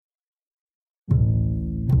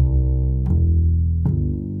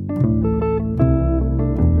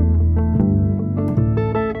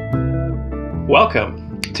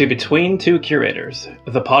Welcome to Between Two Curators,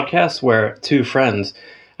 the podcast where two friends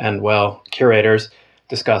and, well, curators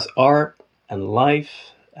discuss art and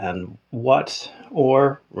life and what,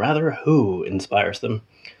 or rather who, inspires them.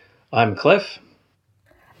 I'm Cliff.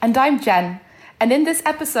 And I'm Jen. And in this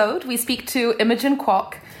episode, we speak to Imogen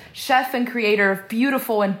Kwok, chef and creator of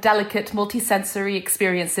beautiful and delicate multisensory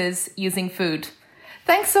experiences using food.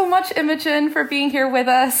 Thanks so much, Imogen, for being here with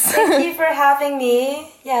us. Thank you for having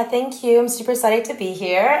me. Yeah, thank you. I'm super excited to be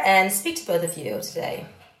here and speak to both of you today.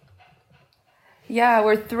 Yeah,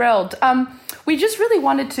 we're thrilled. We just really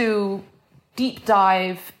wanted to deep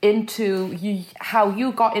dive into how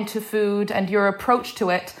you got into food and your approach to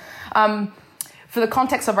it. For the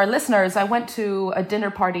context of our listeners, I went to a dinner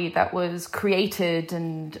party that was created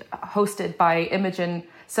and hosted by Imogen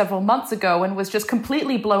several months ago and was just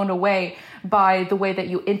completely blown away by the way that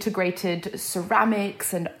you integrated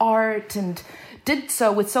ceramics and art and did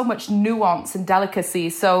so with so much nuance and delicacy.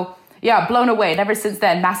 So yeah, blown away. And ever since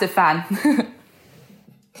then, massive fan.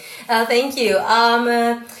 Thank you.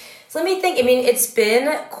 So let me think. It's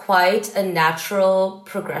been quite a natural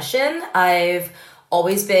progression. I've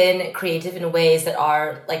always been creative in ways that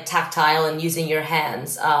are like tactile and using your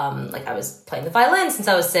hands. Like I was playing the violin since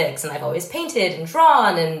I was 6, and I've always painted and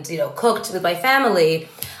drawn and, cooked with my family.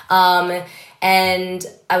 And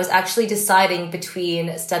I was actually deciding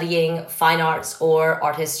between studying fine arts or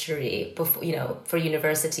art history before, for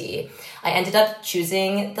university. I ended up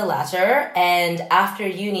choosing the latter. And after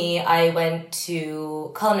uni, I went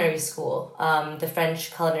to culinary school, the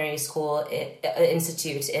French Culinary School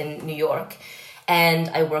Institute in New York. And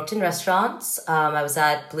I worked in restaurants. I was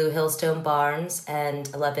at Blue Hill Stone Barns and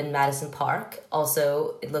 11 Madison Park,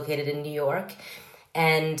 also located in New York,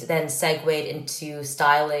 and then segued into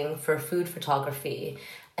styling for food photography.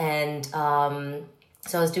 And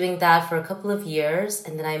so I was doing that for a couple of years,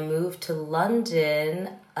 and then I moved to London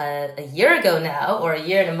a year ago now, or a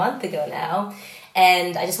year and a month ago now.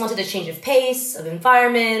 And I just wanted a change of pace, of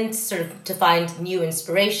environment, sort of to find new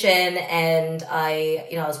inspiration. And I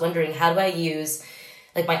was wondering, how do I use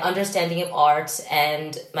like my understanding of art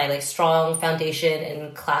and my like strong foundation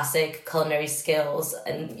in classic culinary skills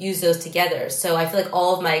and use those together. So I feel like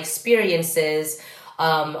all of my experiences,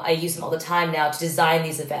 I use them all the time now to design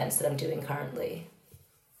these events that I'm doing currently.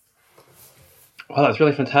 Well, that's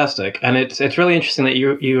really fantastic. And it's really interesting that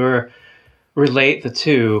you relate the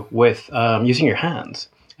two with using your hands.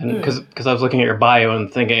 And because I was looking at your bio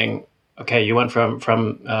and thinking, okay, you went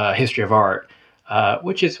from history of art,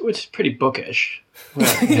 which is pretty bookish.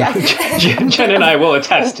 Well, Jen and I will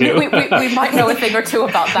attest to. we might know a thing or two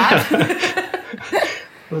about that.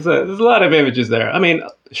 There's a lot of images there. I mean,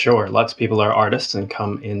 sure, lots of people are artists and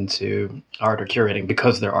come into art or curating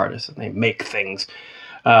because they're artists and they make things.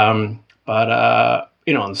 But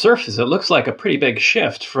on the surface, it looks like a pretty big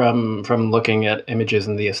shift from looking at images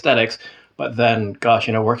and the aesthetics. But then, gosh,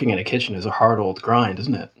 working in a kitchen is a hard old grind,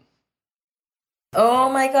 isn't it? Oh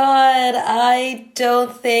my God, I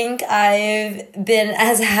don't think I've been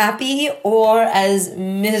as happy or as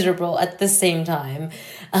miserable at the same time.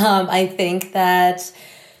 I think that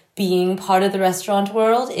being part of the restaurant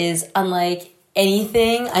world is unlike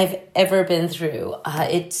anything I've ever been through.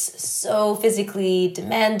 It's so physically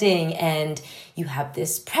demanding, and you have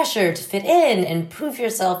this pressure to fit in and prove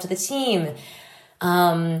yourself to the team.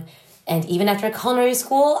 And even after culinary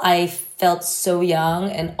school, I felt so young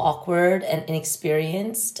and awkward and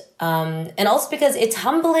inexperienced. And also because it's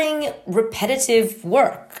humbling, repetitive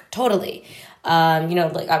work, totally.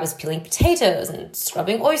 Like I was peeling potatoes and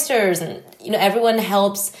scrubbing oysters, and, everyone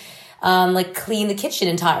helps clean the kitchen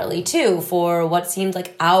entirely too for what seemed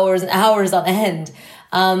like hours and hours on end.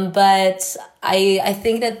 But I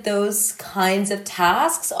think that those kinds of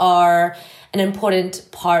tasks are an important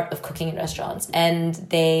part of cooking in restaurants, and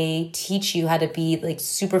they teach you how to be like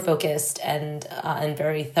super focused and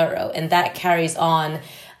very thorough, and that carries on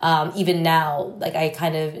even now. Like I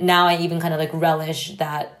even kind of like relish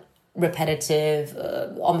that repetitive,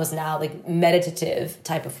 almost now like meditative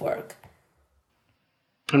type of work.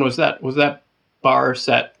 And was that bar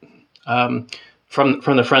set from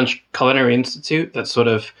the French Culinary Institute? That sort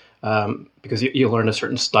of because you learn a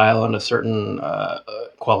certain style and a certain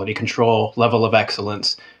quality control level of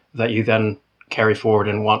excellence that you then carry forward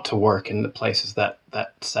and want to work in the places that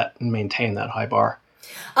set and maintain that high bar.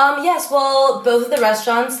 Yes, well, both of the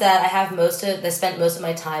restaurants that I spent most of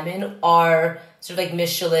my time in are sort of like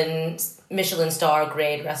Michelin star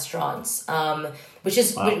grade restaurants, which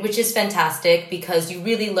is fantastic because you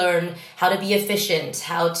really learn how to be efficient,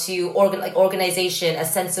 how to organization, a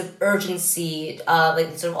sense of urgency,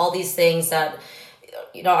 like sort of all these things that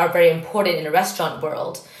are very important in a restaurant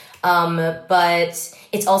world. But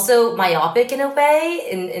it's also myopic in a way.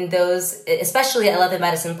 In those, especially at 11th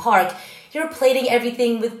Madison Park, you're plating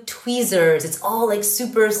everything with tweezers. It's all like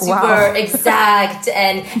super wow. exact.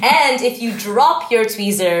 And if you drop your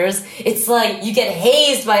tweezers, it's like you get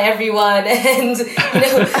hazed by everyone. And,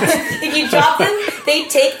 if you drop them, they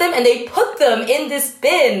take them and they put them in this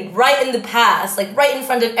bin right in the past, like right in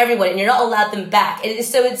front of everyone, and you're not allowed them back.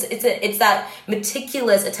 So it's that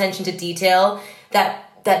meticulous attention to detail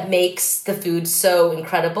that makes the food so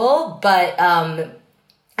incredible. But,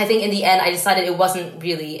 I think in the end, I decided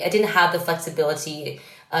I didn't have the flexibility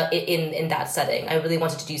in that setting. I really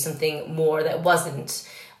wanted to do something more that wasn't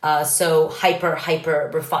so hyper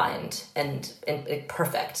refined and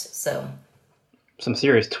perfect. So some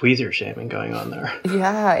serious tweezer shaming going on there.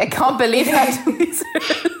 Yeah, I can't believe that tweezers.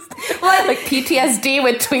 Like PTSD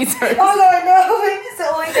with tweezers. Oh God, no! It's the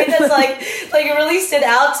only thing that's like really stood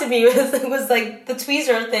out to me was like the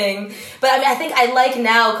tweezer thing. But I mean, I think I like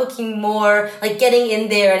now cooking more, like getting in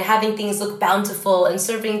there and having things look bountiful and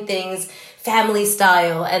serving things family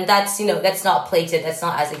style. And that's that's not plated, that's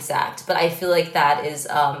not as exact. But I feel like that is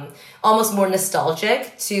almost more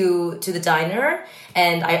nostalgic to the diner,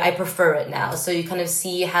 and I prefer it now. So you kind of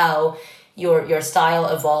see how your style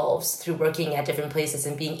evolves through working at different places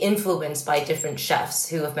and being influenced by different chefs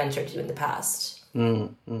who have mentored you in the past.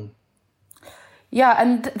 Mm-hmm. Yeah,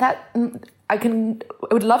 and that I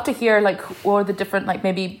would love to hear like or the different like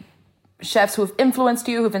maybe chefs who have influenced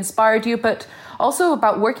you, who've inspired you, but also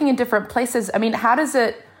about working in different places. I mean, how does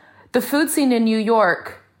the food scene in New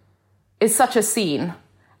York is such a scene.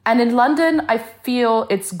 And in London, I feel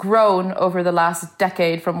it's grown over the last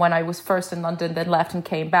decade from when I was first in London, then left and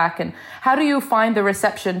came back. And how do you find the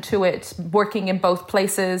reception to it, working in both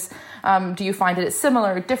places? Do you find it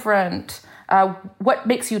similar, different? What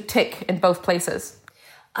makes you tick in both places?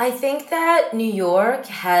 I think that New York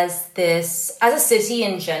has this, as a city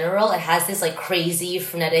in general, it has this like crazy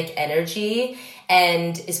frenetic energy.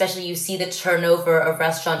 And especially you see the turnover of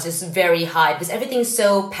restaurants is very high because everything's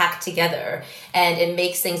so packed together, and it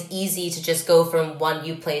makes things easy to just go from one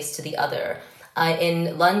new place to the other.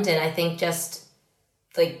 In London, I think just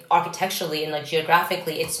like architecturally and like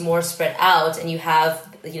geographically, it's more spread out, and you have,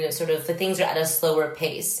 sort of the things are at a slower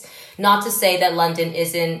pace. Not to say that London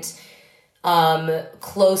isn't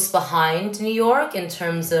close behind New York in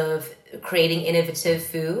terms of creating innovative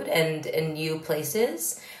food and new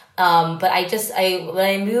places. But when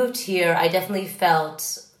I moved here, I definitely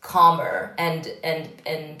felt calmer and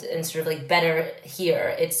sort of like better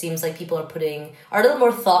here. It seems like people are a little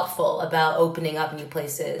more thoughtful about opening up new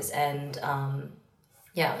places and how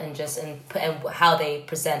they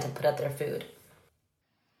present and put out their food.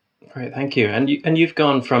 Right, thank you. And you've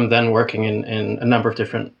gone from then working in a number of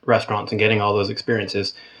different restaurants and getting all those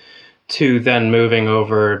experiences to then moving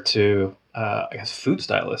over to I guess food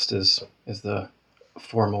stylist is the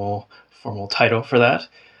formal title for that.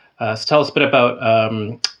 So tell us a bit about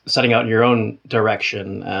setting out in your own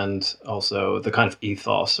direction and also the kind of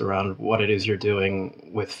ethos around what it is you're doing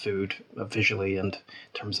with food visually and in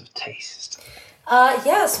terms of taste.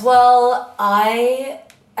 Yes, well, I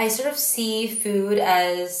sort of see food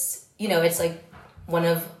as, it's like one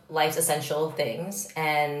of life's essential things,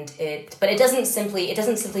 but it doesn't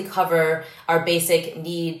simply cover our basic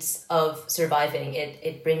needs of surviving.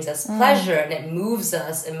 It brings us pleasure and it moves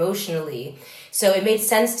us emotionally. So it made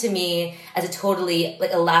sense to me as a totally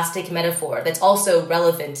like elastic metaphor that's also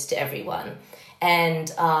relevant to everyone.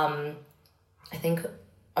 And I think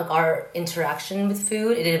our interaction with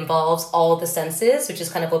food, it involves all the senses, which is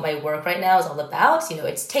kind of what my work right now is all about.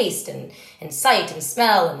 It's taste and sight and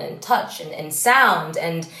smell and touch and sound.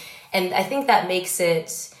 And I think that makes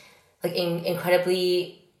it like an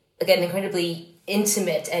incredibly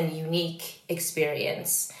intimate and unique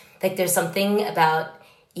experience. Like there's something about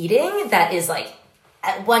eating that is like,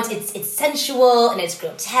 at once it's sensual and it's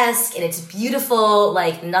grotesque and it's beautiful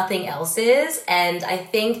like nothing else is. And I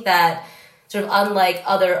think that sort of unlike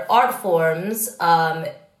other art forms,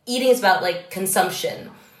 eating is about like consumption.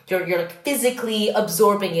 You're like physically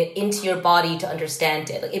absorbing it into your body to understand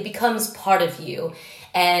it. Like it becomes part of you.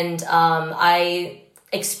 And I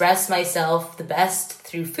express myself the best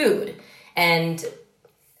through food. And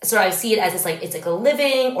so I see it as it's like a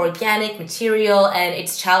living, organic material, and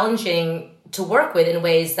it's challenging to work with in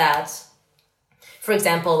ways that, for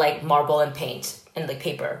example, like marble and paint and like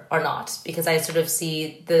paper are not, because I sort of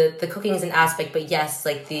see the cooking as an aspect, but yes,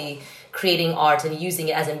 like the creating art and using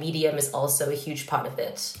it as a medium is also a huge part of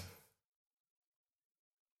it.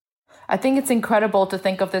 I think it's incredible to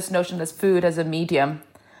think of this notion as food as a medium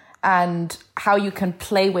and how you can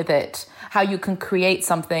play with it, how you can create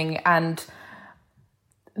something. And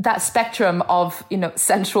that spectrum of,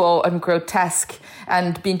 sensual and grotesque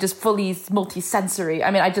and being just fully multi-sensory. I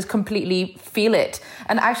mean, I just completely feel it.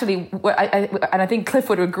 And actually, I think Cliff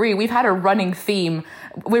would agree, we've had a running theme.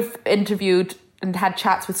 We've interviewed and had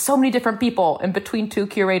chats with so many different people in between two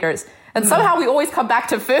curators. And somehow we always come back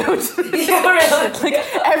to food. Yeah, really. Like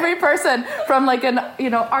every person from like an,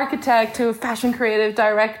 architect to a fashion creative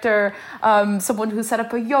director, someone who set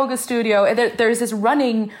up a yoga studio. And there's this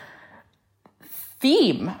running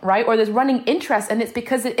theme, right? Or there's running interest, and it's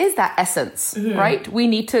because it is that essence, right? We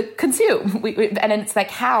need to consume, and it's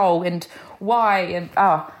like how and why, and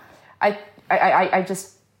I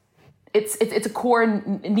just it's a core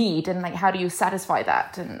need, and like how do you satisfy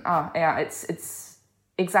that? And it's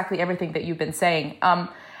exactly everything that you've been saying. And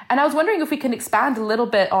I was wondering if we can expand a little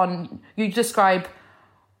bit on, you describe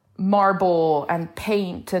marble and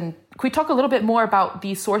paint, and can we talk a little bit more about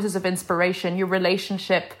these sources of inspiration, your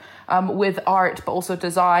relationship with art, but also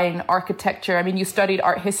design, architecture? I mean, you studied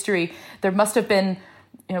art history. There must have been,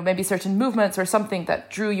 maybe certain movements or something that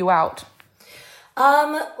drew you out.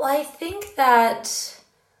 Well, I think that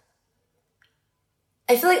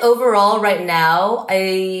I feel like overall right now,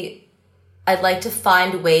 I'd like to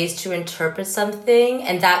find ways to interpret something,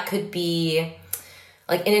 and that could be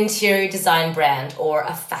like an interior design brand or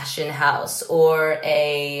a fashion house or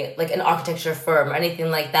an architecture firm or anything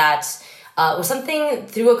like that. Or something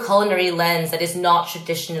through a culinary lens that is not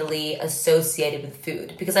traditionally associated with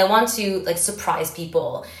food, because I want to surprise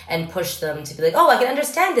people and push them to be like, oh, I can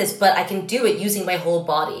understand this, but I can do it using my whole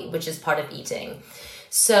body, which is part of eating.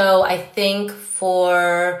 So I think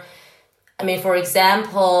for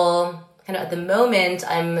example, kind of at the moment,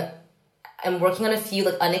 I'm working on a few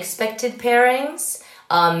unexpected pairings.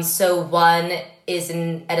 So one is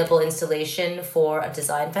an edible installation for a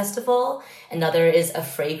design festival. Another is a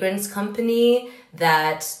fragrance company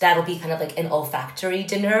that'll be kind of like an olfactory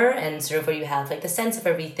dinner, and sort of where you have the sense of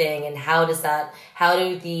everything, and how do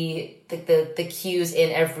the cues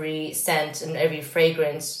in every scent and every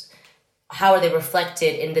fragrance, how are they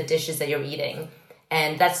reflected in the dishes that you're eating?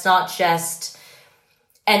 And that's not just...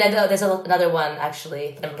 And there's another one,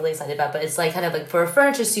 actually, that I'm really excited about, but it's kind of for a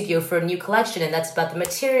furniture studio for a new collection, and that's about the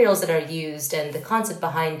materials that are used and the concept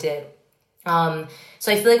behind it. So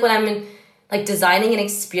I feel like when I'm designing an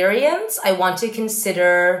experience, I want to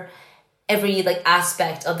consider every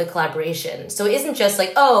aspect of the collaboration. So it isn't just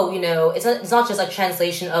it's not just a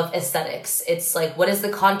translation of aesthetics. It's what is the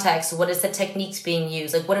context? What is the techniques being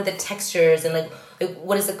used? What are the textures, and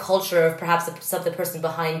what is the culture of perhaps the person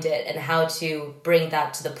behind it, and how to bring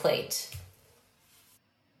that to the plate.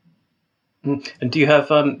 And do you have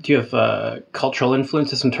cultural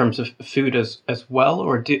influences in terms of food as well,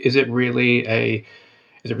 or is it really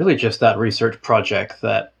just that research project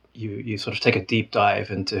that you sort of take a deep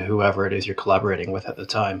dive into whoever it is you're collaborating with at the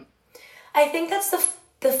time? I think that's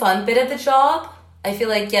the fun bit of the job. I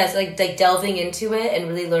feel yes, delving into it and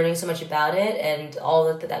really learning so much about it and all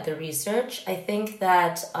of the research. I think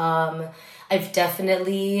that I've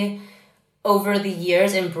definitely over the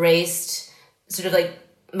years embraced sort of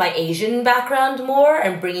my Asian background more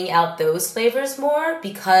and bringing out those flavors more,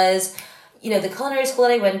 because the culinary school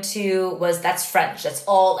that I went to that's French. That's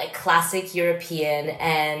all classic European.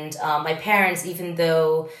 And my parents, even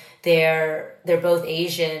though they're both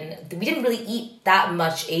Asian, we didn't really eat that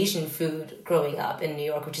much Asian food growing up in New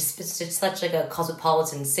York, which is such a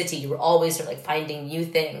cosmopolitan city. You were always sort of finding new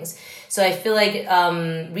things. So I feel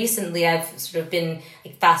recently I've sort of been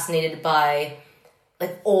fascinated by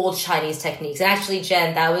old Chinese techniques. And actually,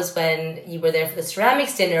 Jen, that was when you were there for the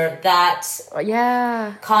ceramics dinner, that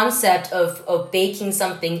concept of baking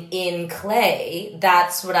something in clay,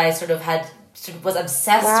 that's what I was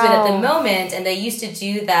obsessed with at the moment. And they used to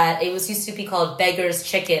do that. It used to be called beggar's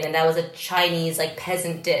chicken, and that was a Chinese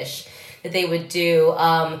peasant dish that they would do.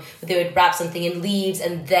 They would wrap something in leaves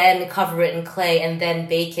and then cover it in clay and then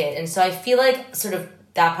bake it. And so I feel sort of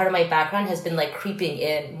that part of my background has been creeping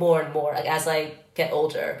in more and more as I get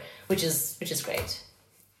older, which is great.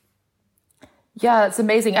 Yeah, it's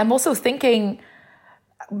amazing. I'm also thinking,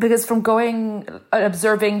 because from going and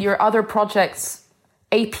observing your other projects,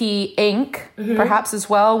 AP Ink, perhaps as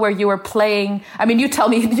well, where you were playing. I mean, you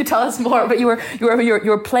tell us more. But you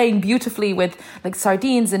were playing beautifully with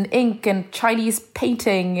sardines and ink and Chinese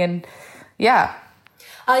painting, and yeah.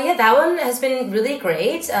 That one has been really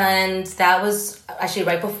great, and that was actually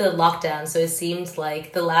right before the lockdown, so it seemed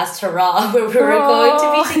like the last hurrah where we were going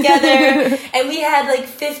to be together, and we had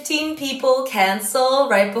 15 people cancel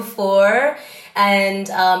right before, and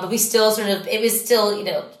but we still it was still,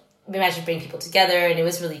 we managed to bring people together, and it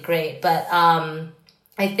was really great. But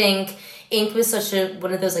I think ink was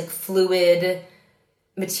one of those fluid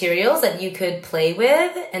materials that you could play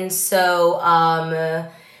with. And so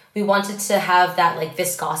we wanted to have that like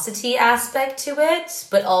viscosity aspect to it,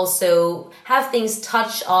 but also have things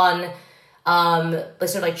touch on like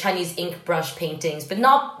sort of like Chinese ink brush paintings, but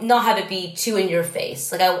not have it be too in your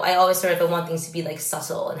face. Like I always sort of want things to be like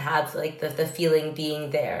subtle and have like the feeling being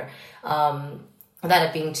there, without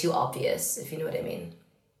it being too obvious, if you know what I mean.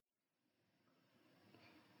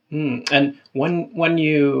 And when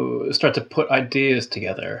you start to put ideas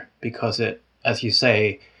together, because it, as you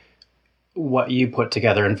say, what you put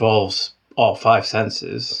together involves all five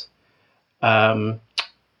senses.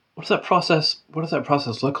 What does that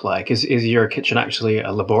process look like? Is your kitchen actually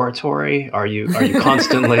a laboratory? Are you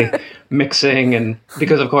constantly mixing? And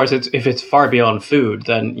because of course if it's far beyond food,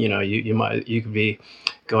 then you could be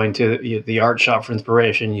going to the art shop for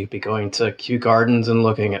inspiration. You'd be going to Kew Gardens and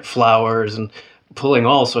looking at flowers and pulling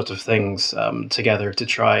all sorts of things together to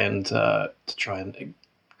try and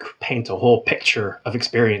paint a whole picture of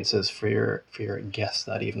experiences for your guests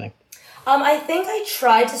that evening. I think I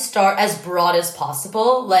try to start as broad as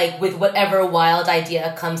possible, like with whatever wild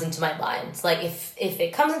idea comes into my mind. Like if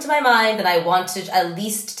it comes into my mind, then I want to at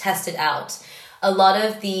least test it out. A lot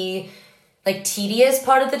of the like tedious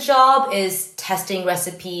part of the job is testing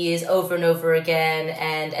recipes over and over again,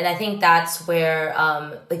 and I think that's where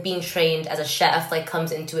like being trained as a chef like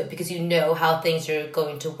comes into it, because you know how things are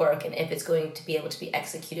going to work and if it's going to be able to be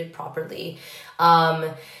executed properly.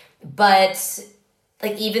 But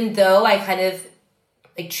like even though I kind of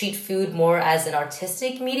like treat food more as an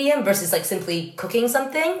artistic medium versus like simply cooking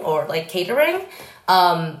something or like catering,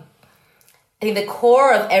 I think the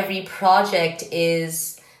core of every project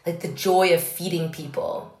is like the joy of feeding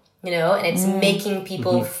people, and it's making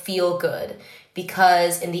people feel good,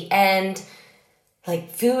 because in the end, like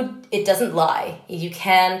food, it doesn't lie. You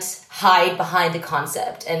can't hide behind the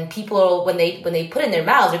concept, and people, when they put it in their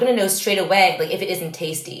mouths, they're going to know straight away, like if it isn't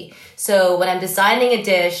tasty. So when I'm designing a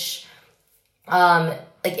dish, like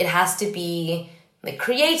it has to be like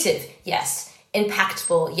creative, yes,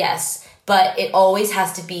 impactful, yes, but it always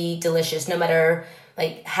has to be delicious, no matter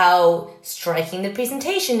like how striking the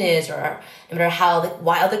presentation is, or no matter how like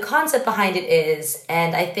wild the concept behind it is.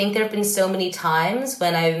 And I think there have been so many times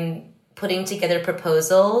when I'm putting together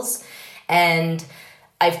proposals and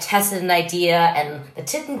I've tested an idea and the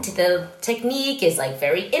technique is like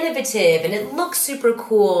very innovative and it looks super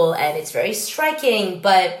cool and it's very striking,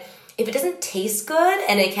 but if it doesn't taste good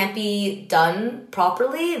and it can't be done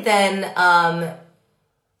properly, then I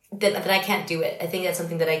can't do it. I think that's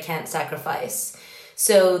something that I can't sacrifice.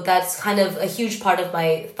 So that's kind of a huge part of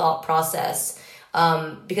my thought process,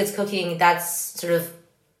 because cooking, that's sort of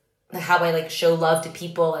how I like show love to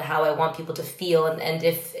people and how I want people to feel, and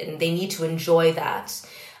they need to enjoy that.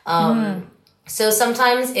 So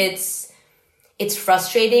sometimes it's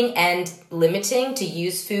frustrating and limiting to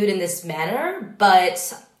use food in this manner,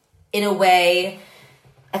 but in a way,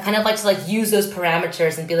 I kind of like to like use those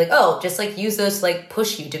parameters and be like, oh, just like use those to like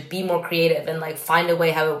push you to be more creative and like find a way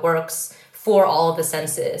how it works for all of the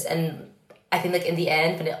senses. And I think like in the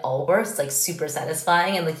end, when it all works, it's like super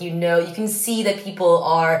satisfying, and like you can see that people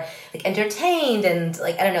are like entertained, and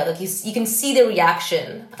like I don't know, like you can see the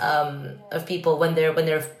reaction of people when they're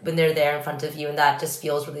there in front of you, and that just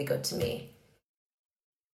feels really good to me.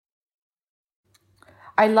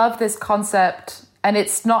 I love this concept, and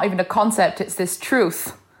it's not even a concept, it's this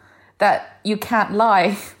truth that you can't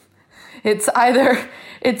lie. It's either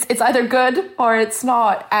good or it's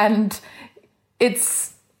not, and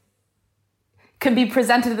it's can be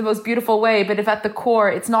presented in the most beautiful way, but if at the core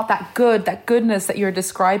it's not that goodness that you're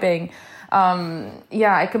describing,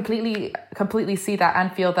 I completely see that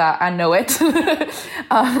and feel that and know it.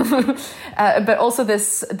 But also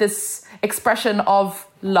this expression of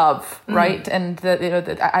love, right? And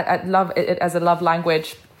I love it as a love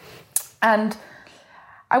language. And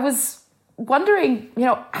I was wondering,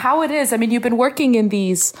 how it is. I mean, you've been working in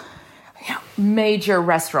these major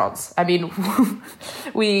restaurants. I mean,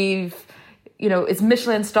 it's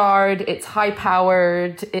Michelin starred, it's high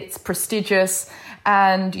powered, it's prestigious,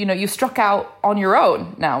 and, you struck out on your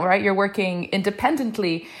own now, right? You're working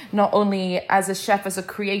independently, not only as a chef, as a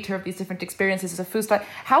creator of these different experiences as a food style.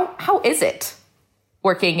 How is it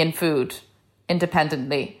working in food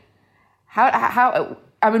independently? How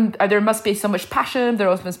I mean, there must be so much passion, there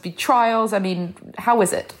also must be trials. I mean, how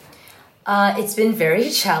is it? It's been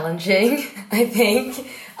very challenging, I think,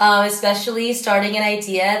 especially starting an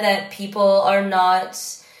idea that people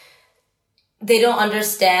they don't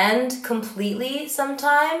understand completely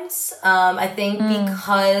sometimes. I think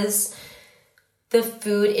because the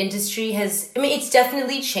food industry it's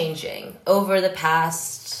definitely changing over the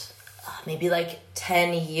past maybe like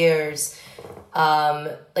 10 years,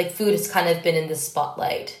 like food has kind of been in the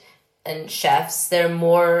spotlight. And chefs, they're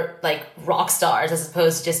more like rock stars as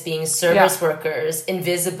opposed to just being service workers,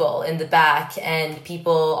 invisible in the back, and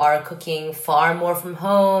people are cooking far more from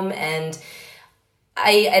home. And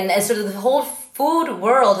sort of the whole food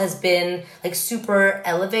world has been like super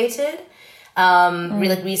elevated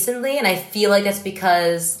really recently, and I feel like that's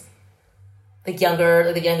because the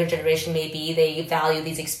younger generation, maybe they value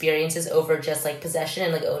these experiences over just like possession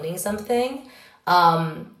and like owning something.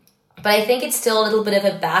 But I think it's still a little bit of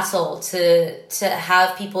a battle to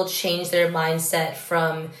have people change their mindset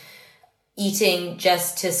from eating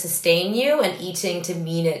just to sustain you and eating to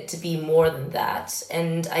mean it to be more than that.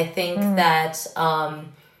 And I think that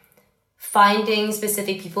finding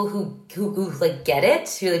specific people who like get it,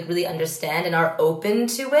 who like really understand and are open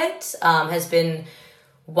to it, has been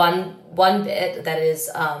one bit that has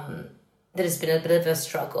been a bit of a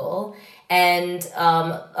struggle. And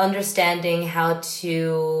understanding how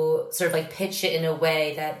to sort of like pitch it in a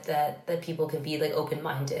way that people can be like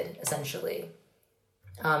open-minded, essentially.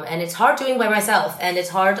 And it's hard doing by myself, and it's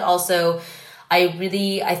hard also. I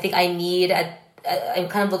think I'm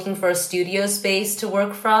kind of looking for a studio space to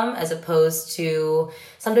work from, as opposed to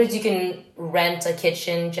sometimes you can rent a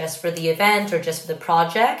kitchen just for the event or just for the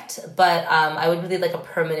project. But I would really like a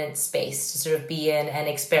permanent space to sort of be in and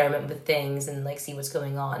experiment with things and like see what's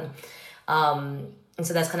going on. And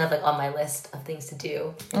so that's kind of like on my list of things to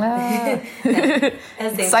do.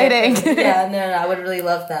 Exciting. I would really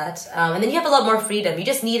love that. And then you have a lot more freedom. You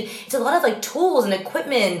just need, it's a lot of like tools and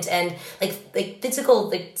equipment and like physical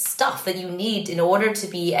like stuff that you need in order to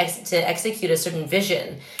to execute a certain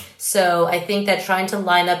vision. So I think that trying to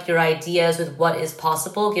line up your ideas with what is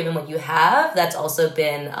possible given what you have, that's also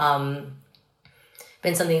been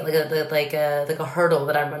something like a hurdle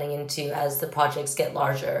that I'm running into as the projects get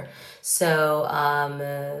larger. So,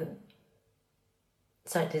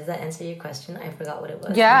 sorry, did that answer your question? I forgot what it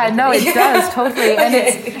was. Yeah, no, it does totally,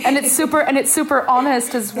 and it's super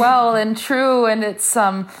honest as well and true, and it's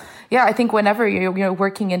I think whenever you're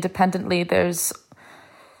working independently, there's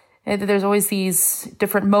always these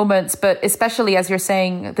different moments, but especially as you're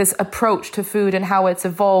saying, this approach to food and how it's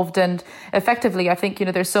evolved. And effectively, I think,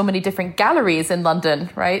 there's so many different galleries in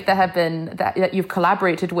London, right, that you've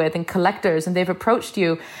collaborated with, and collectors, and they've approached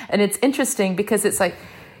you. And it's interesting because it's like,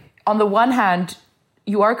 on the one hand,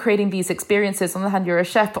 you are creating these experiences. On the other hand, you're a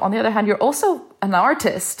chef, but on the other hand, you're also an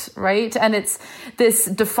artist, right? And it's this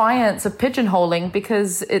defiance of pigeonholing,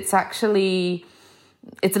 because it's actually,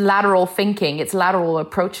 it's lateral thinking, it's lateral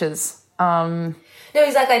approaches. No,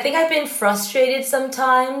 exactly. I think I've been frustrated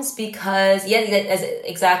sometimes because,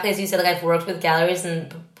 exactly as you said, like I've worked with galleries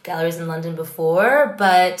in London before,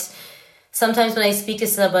 but sometimes when I speak to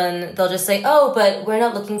someone, they'll just say, "Oh, but we're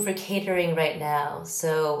not looking for catering right now,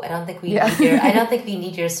 so I don't think we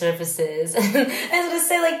need your services." And I sort of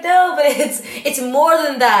say like, "No, but it's more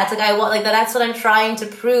than that. Like I want like that. That's what I'm trying to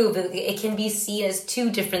prove. It can be seen as two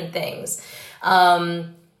different things."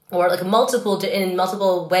 Or like in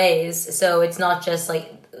multiple ways. So it's not just like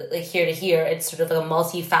here to here. It's sort of like a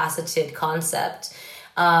multifaceted concept.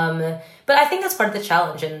 But I think that's part of the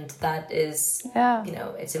challenge, and that is,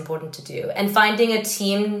 it's important to do. And finding a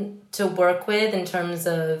team to work with in terms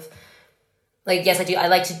of, like, yes, I do. I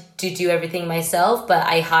like to do everything myself, but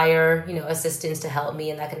I hire, assistants to help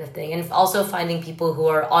me and that kind of thing. And also finding people who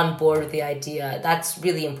are on board with the idea. That's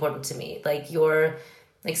really important to me. Like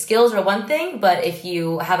like skills are one thing, but if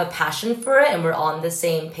you have a passion for it and we're on the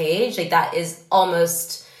same page, like that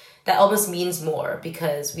almost means more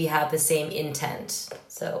because we have the same intent.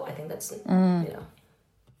 So I think that's,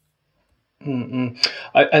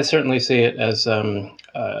 I certainly see it as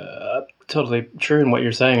totally true in what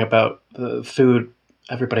you're saying about the food,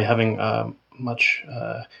 everybody having much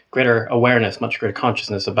greater awareness, much greater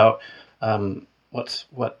consciousness about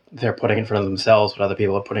what they're putting in front of themselves, what other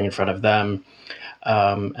people are putting in front of them.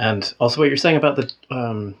 And also what you're saying about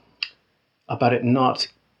about it not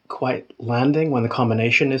quite landing when the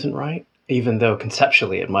combination isn't right, even though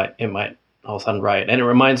conceptually it might all sound right. And it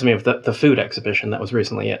reminds me of the food exhibition that was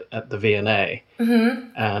recently at the V&A.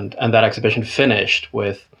 Mm-hmm. And that exhibition finished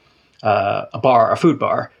with a food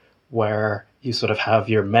bar, where you sort of have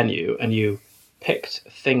your menu and you picked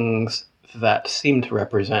things that seemed to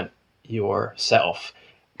represent yourself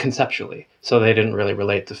conceptually. So they didn't really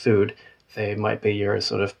relate to food. They might be your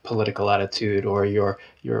sort of political attitude or your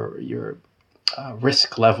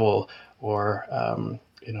risk level, or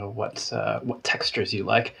what textures you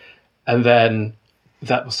like, and then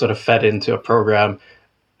that was sort of fed into a program,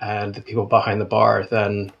 and the people behind the bar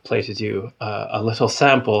then plated you a little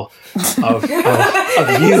sample of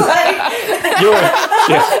you.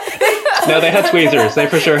 No, they had tweezers. They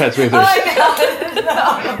for sure had tweezers. Oh my God,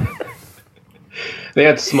 no. They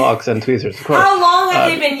had smogs and tweezers, of course. How long have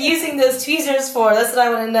they been using those tweezers for? That's what I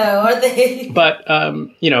want to know. Are they? But,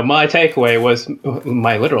 my takeaway was,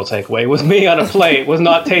 my literal takeaway was me on a plate was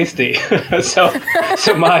not tasty. so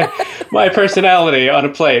my personality on a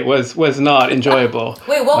plate was not enjoyable.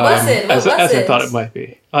 Wait, what was it? As I thought it might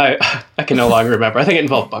be. I can no longer remember. I think it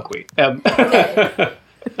involved buckwheat. Okay.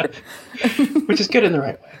 Which is good in the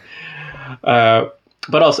right way.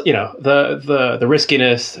 But also, the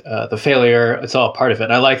riskiness, the failure, it's all part of it.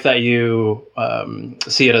 And I like that you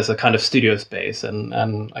see it as a kind of studio space.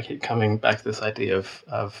 And I keep coming back to this idea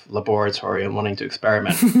of laboratory and wanting to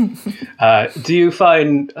experiment. Do you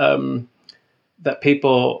find that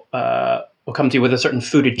people will come to you with a certain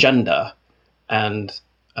food agenda and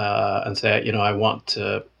say, I want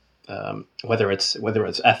to, whether it's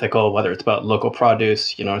ethical, whether it's about local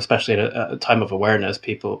produce, especially at a time of awareness,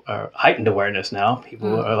 people are heightened awareness now.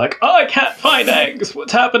 People are like, oh, I can't find eggs.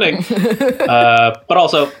 What's happening? But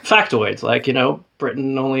also factoids, like,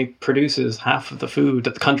 Britain only produces half of the food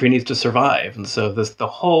that the country needs to survive. And so the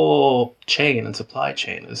whole chain and supply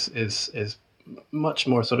chain is much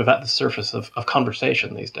more sort of at the surface of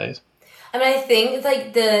conversation these days. I mean, I think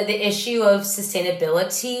like the issue of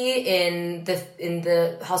sustainability in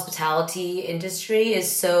the hospitality industry is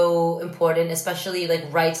so important, especially like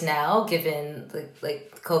right now, given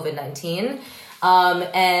like COVID-19,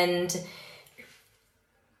 and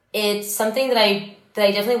it's something that I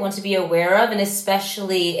definitely want to be aware of, and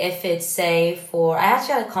especially if it's I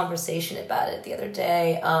actually had a conversation about it the other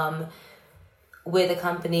day with a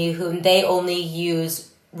company whom they only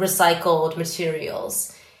use recycled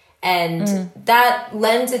materials. And that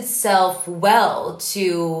lends itself well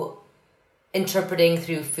to interpreting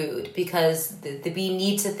through food, because we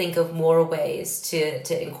need to think of more ways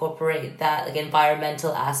to incorporate that like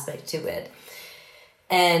environmental aspect to it.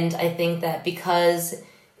 And I think that because,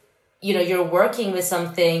 you're working with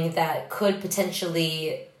something that could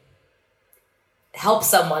potentially help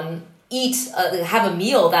someone have a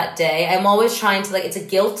meal that day, I'm always trying to it's a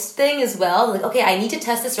guilt thing as well. Like, okay, I need to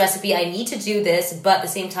test this recipe. I need to do this. But at the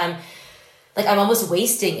same time, I'm almost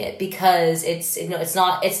wasting it because it's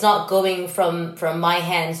not going from my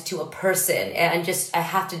hands to a person. And I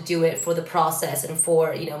have to do it for the process and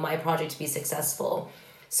for, my project to be successful.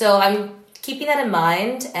 So I'm keeping that in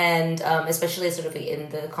mind, and especially sort of in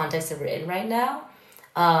the context that we're in right now.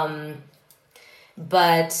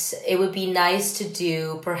 But it would be nice to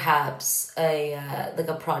do perhaps a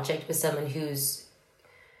project with someone who's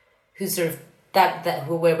sort of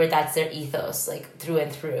where that's their ethos, like through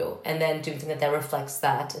and through, and then doing something that reflects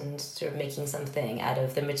that and sort of making something out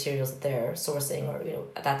of the materials that they're sourcing, or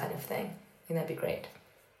that kind of thing. I think that'd be great.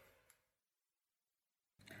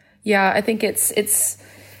 Yeah, I think it's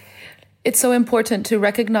so important to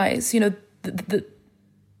recognize,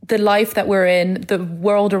 the life that we're in, the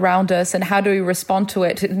world around us, and how do we respond to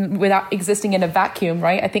it without existing in a vacuum,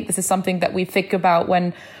 right? I think this is something that we think about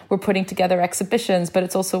when we're putting together exhibitions, but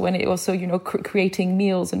it's also when creating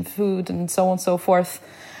meals and food and so on and so forth.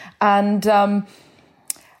 And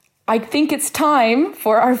I think it's time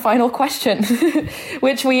for our final question,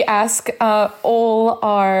 which we ask all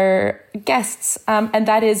our guests, and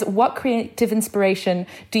that is, what creative inspiration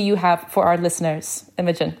do you have for our listeners?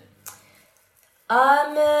 Imogen?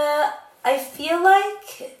 I feel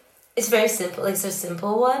like it's very simple. It's a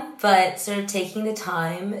simple one, but sort of taking the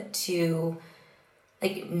time to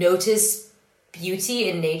notice beauty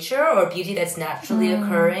in nature, or beauty that's naturally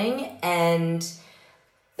occurring, and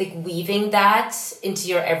weaving that into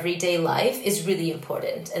your everyday life is really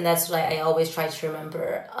important. And that's what I always try to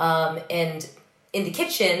remember. And in the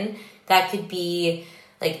kitchen, that could be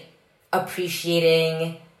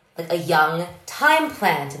appreciating a young thyme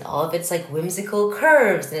plant and all of its whimsical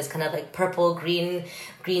curves, and it's kind of purple green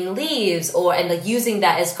leaves, and using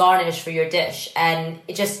that as garnish for your dish. And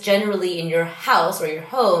it just generally in your house or your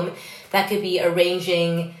home, that could be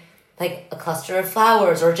arranging a cluster of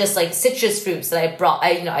flowers, or just citrus fruits that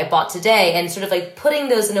I bought today, and sort of putting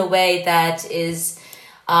those in a way that is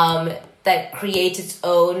that creates its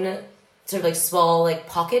own sort of small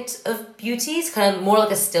pocket of beauty. It's kind of more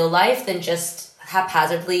like a still life than just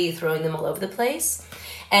haphazardly throwing them all over the place.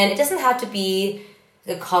 And it doesn't have to be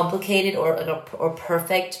a complicated or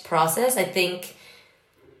perfect process. I think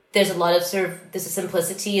there's a lot of there's a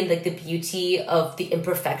simplicity in the beauty of the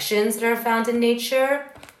imperfections that are found in nature.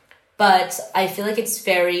 But I feel like it's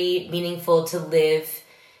very meaningful to live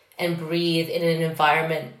and breathe in an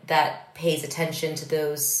environment that pays attention to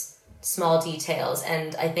those small details.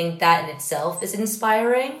 And I think that in itself is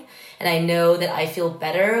inspiring. And I know that I feel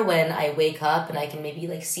better when I wake up and I can maybe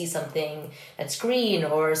like see something that's green,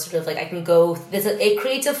 or sort of like I can go, it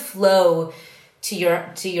creates a flow to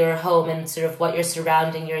your home and sort of what you're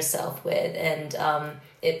surrounding yourself with. And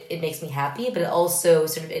it makes me happy, but it also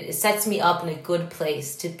sort of, it sets me up in a good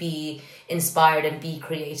place to be inspired and be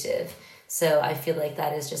creative. So I feel like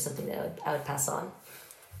that is just something that I would pass on.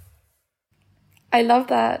 I love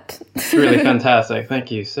that. It's really fantastic. Thank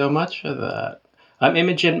you so much for that.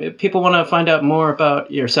 Imogen, if people want to find out more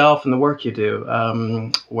about yourself and the work you do,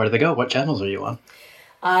 where do they go? What channels are you on?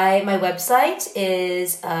 My website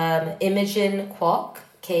is ImogenKwok,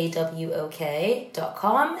 KWOK.com,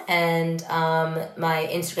 and my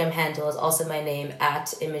Instagram handle is also my name,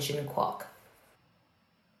 @ImogenKwok.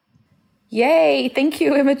 Yay! Thank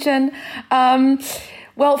you, Imogen.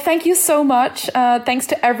 Well, thank you so much. Thanks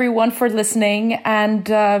to everyone for listening, and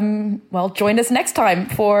join us next time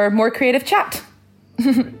for more creative chat.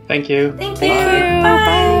 Thank you. Thank you.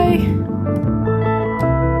 Bye. Bye.